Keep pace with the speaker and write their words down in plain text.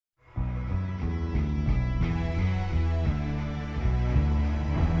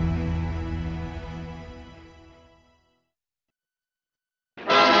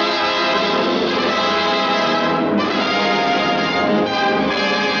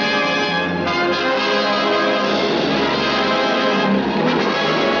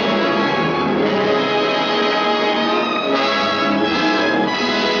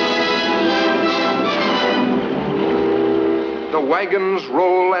Wagons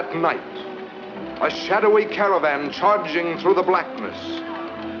Roll at Night, a shadowy caravan charging through the blackness.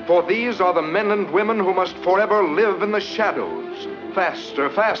 For these are the men and women who must forever live in the shadows. Faster,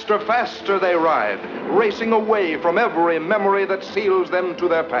 faster, faster they ride, racing away from every memory that seals them to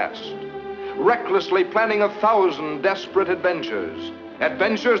their past. Recklessly planning 1,000 desperate adventures.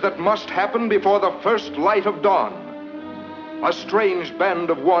 Adventures that must happen before the first light of dawn. A strange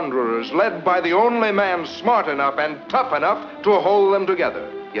band of wanderers led by the only man smart enough and tough enough to hold them together.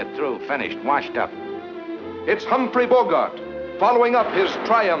 You're through, finished, washed up. It's Humphrey Bogart, following up his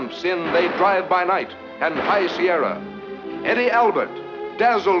triumphs in They Drive by Night and High Sierra. Eddie Albert,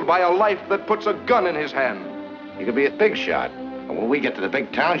 dazzled by a life that puts a gun in his hand. You could be a big shot. And when we get to the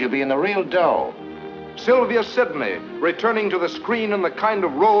big towns, you'll be in the real dough. Sylvia Sidney, returning to the screen in the kind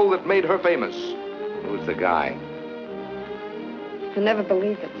of role that made her famous. Who's the guy? You'll never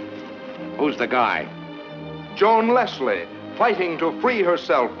believe it. Who's the guy? Joan Leslie, fighting to free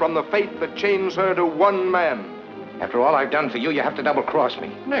herself from the fate that chains her to one man. After all I've done for you, you have to double-cross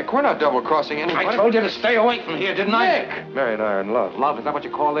me. Nick, we're not double-crossing anybody. I told you to stay away from here, didn't I? Nick! Mary and I are in love. Love, is that what you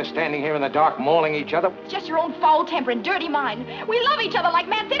call this, standing here in the dark, mauling each other? It's just your own foul temper and dirty mind. We love each other like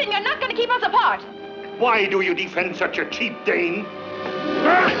man did, and you're not going to keep us apart. Why do you defend such a cheap Dane?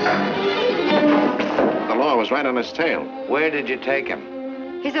 The law was right on his tail. Where did you take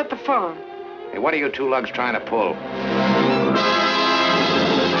him? He's at the farm. Hey, what are you two lugs trying to pull?